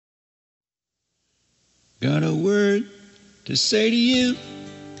Got a word to say to you.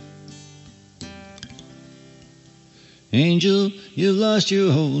 Angel, you've lost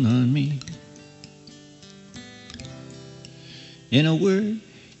your hold on me. In a word,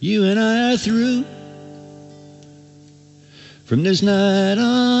 you and I are through. From this night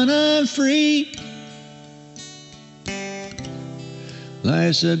on, I'm free.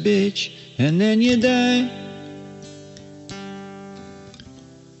 Life's a bitch, and then you die.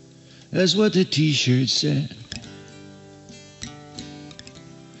 That's what the t-shirt said.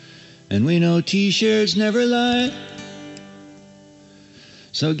 And we know t-shirts never lie.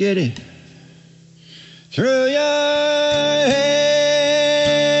 So get it through your head.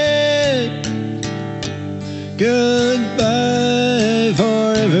 Goodbye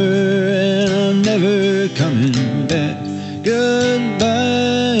forever, and I'm never coming back.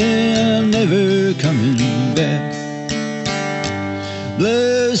 Goodbye, I'm never coming back.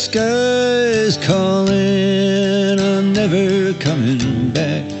 Blue skies calling, I'm never coming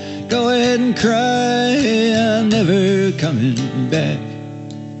back. Go ahead and cry, I'm never coming back.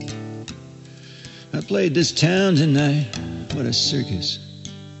 I played this town tonight, what a circus.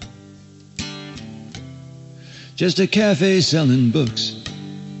 Just a cafe selling books.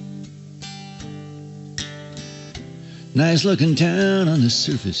 Nice looking town on the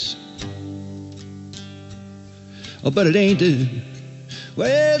surface. Oh, but it ain't the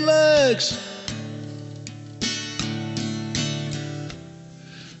way it looks.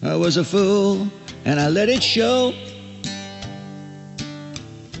 I was a fool and I let it show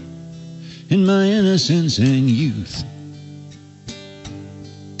in my innocence and youth.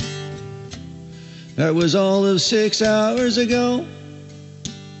 That was all of 6 hours ago.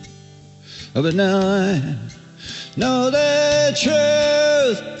 Oh, but now I know the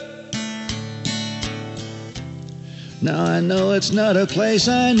truth. Now I know it's not a place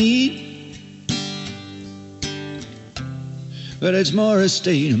I need, but it's more a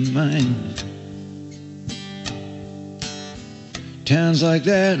state of mind. Towns like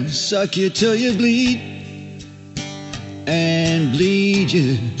that will suck you till you bleed, and bleed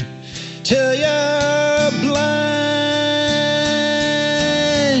you till you're blind.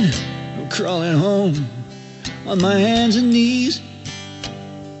 I'm crawling home on my hands and knees.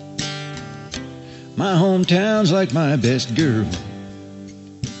 My hometown's like my best girl.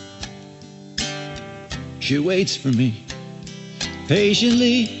 She waits for me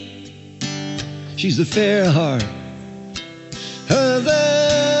patiently. She's the fair heart of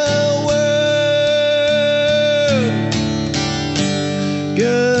the world.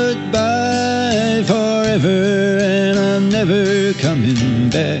 Goodbye forever, and I'm never coming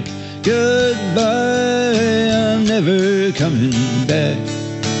back. Goodbye, I'm never coming back.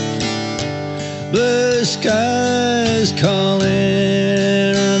 Blue skies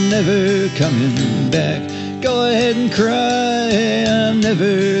calling, I'm never coming back. Go ahead and cry, I'm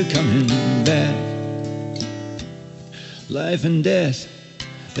never coming back. Life and death,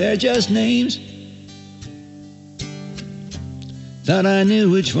 they're just names. Thought I knew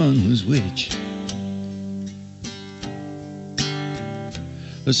which one was which,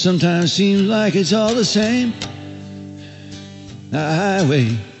 but sometimes seems like it's all the same. The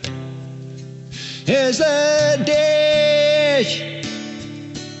highway is the ditch.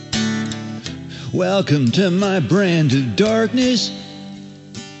 Welcome to my brand of darkness.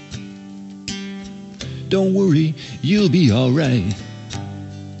 Don't worry, you'll be all right.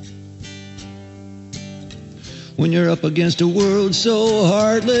 When you're up against a world so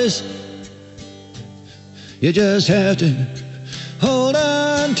heartless, you just have to hold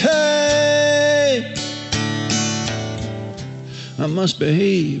on tight. I must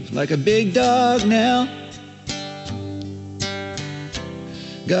behave like a big dog now.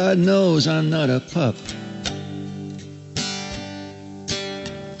 God knows I'm not a pup.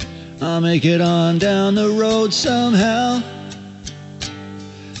 I'll make it on down the road somehow.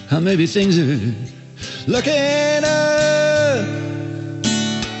 Maybe things are looking up.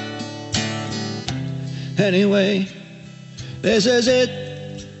 Anyway, this is it,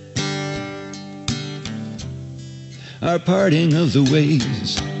 our parting of the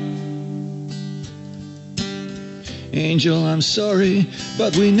ways. Angel, I'm sorry,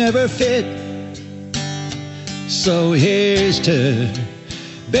 but we never fit. So here's to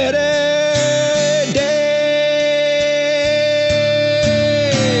better days.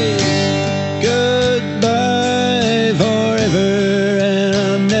 Goodbye forever, and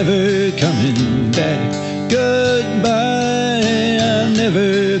I'm never coming back. Goodbye, I'm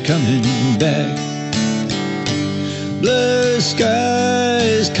never coming back. Blue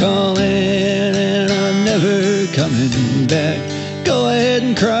skies calling, and I'm never coming back. Go ahead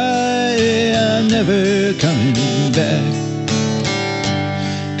and cry, I'm never never coming back.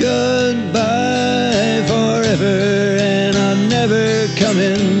 Goodbye forever, and I'm never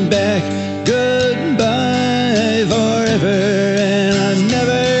coming back. Goodbye forever, and I'm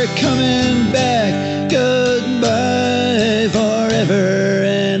never coming back. Goodbye forever,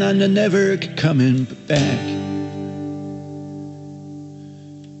 and I'm never coming back.